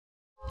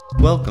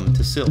Welcome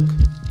to Silk.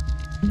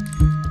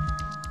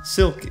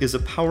 Silk is a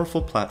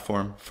powerful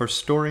platform for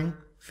storing,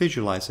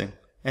 visualizing,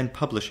 and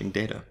publishing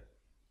data.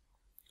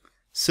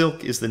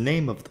 Silk is the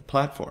name of the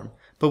platform,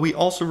 but we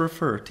also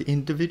refer to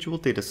individual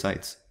data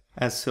sites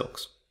as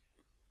silks.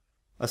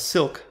 A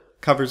silk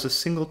covers a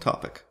single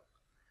topic.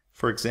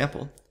 For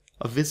example,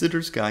 a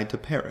visitor's guide to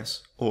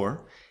Paris,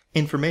 or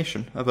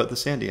information about the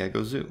San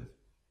Diego Zoo.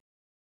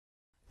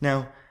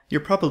 Now,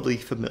 you're probably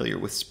familiar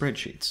with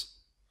spreadsheets.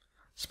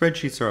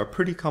 Spreadsheets are a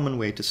pretty common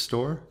way to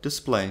store,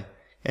 display,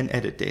 and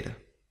edit data.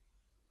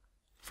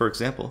 For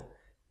example,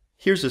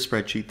 here's a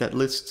spreadsheet that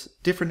lists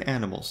different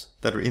animals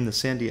that are in the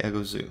San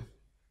Diego Zoo.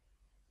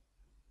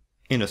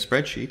 In a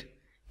spreadsheet,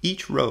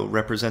 each row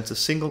represents a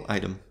single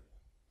item.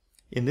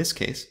 In this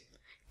case,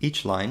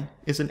 each line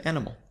is an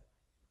animal.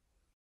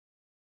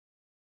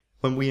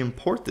 When we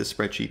import this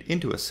spreadsheet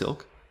into a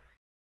silk,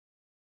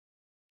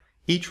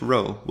 each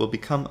row will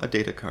become a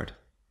data card.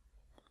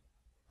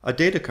 A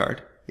data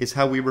card is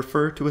how we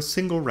refer to a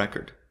single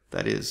record,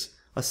 that is,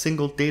 a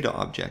single data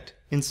object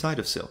inside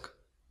of silk.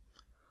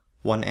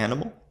 One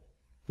animal,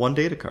 one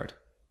data card.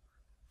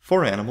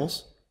 4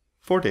 animals,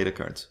 4 data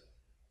cards.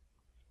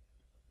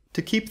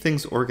 To keep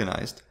things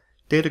organized,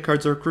 data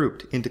cards are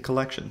grouped into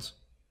collections.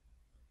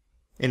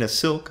 In a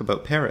silk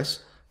about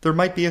Paris, there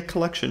might be a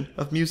collection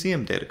of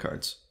museum data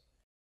cards.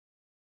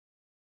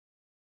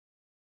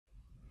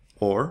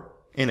 Or,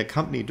 in a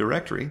company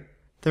directory,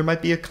 there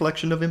might be a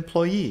collection of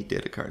employee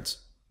data cards.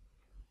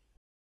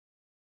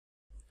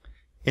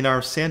 In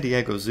our San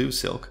Diego Zoo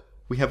silk,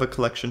 we have a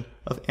collection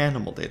of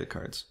animal data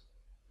cards.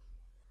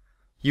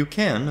 You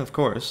can, of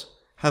course,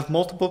 have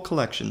multiple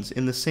collections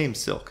in the same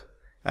silk,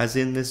 as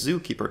in this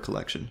Zookeeper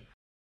collection.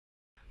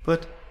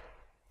 But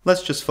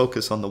let's just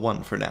focus on the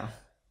one for now.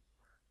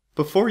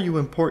 Before you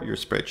import your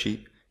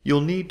spreadsheet,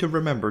 you'll need to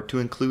remember to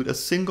include a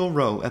single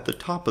row at the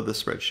top of the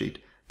spreadsheet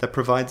that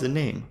provides a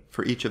name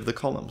for each of the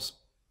columns.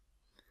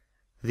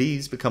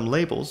 These become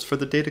labels for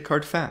the data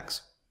card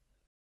facts.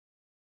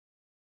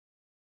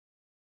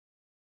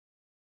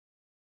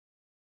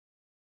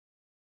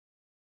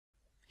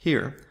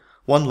 Here,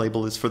 one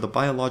label is for the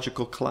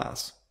biological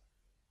class.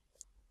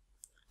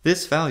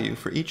 This value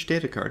for each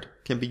data card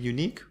can be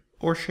unique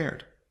or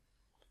shared.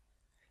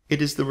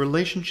 It is the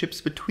relationships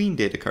between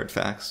data card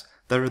facts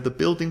that are the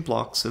building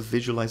blocks of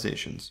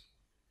visualizations.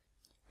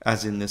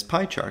 As in this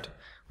pie chart,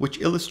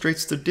 which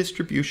illustrates the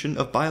distribution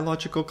of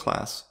biological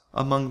class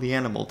among the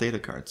animal data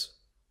cards.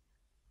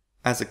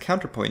 As a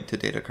counterpoint to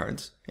data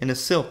cards, in a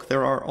silk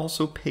there are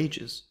also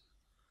pages.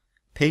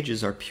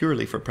 Pages are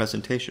purely for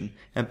presentation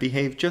and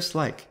behave just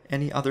like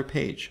any other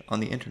page on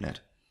the internet.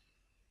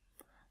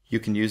 You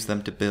can use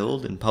them to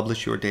build and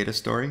publish your data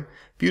story,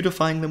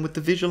 beautifying them with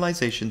the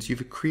visualizations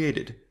you've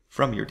created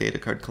from your data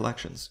card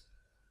collections.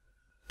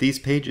 These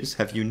pages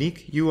have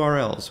unique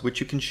URLs which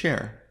you can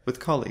share with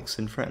colleagues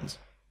and friends.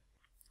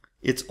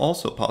 It's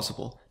also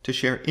possible to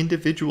share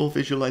individual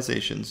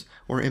visualizations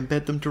or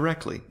embed them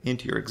directly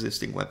into your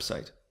existing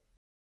website.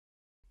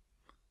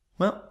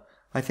 Well,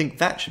 I think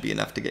that should be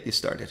enough to get you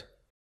started.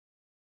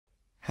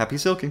 Happy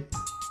silking!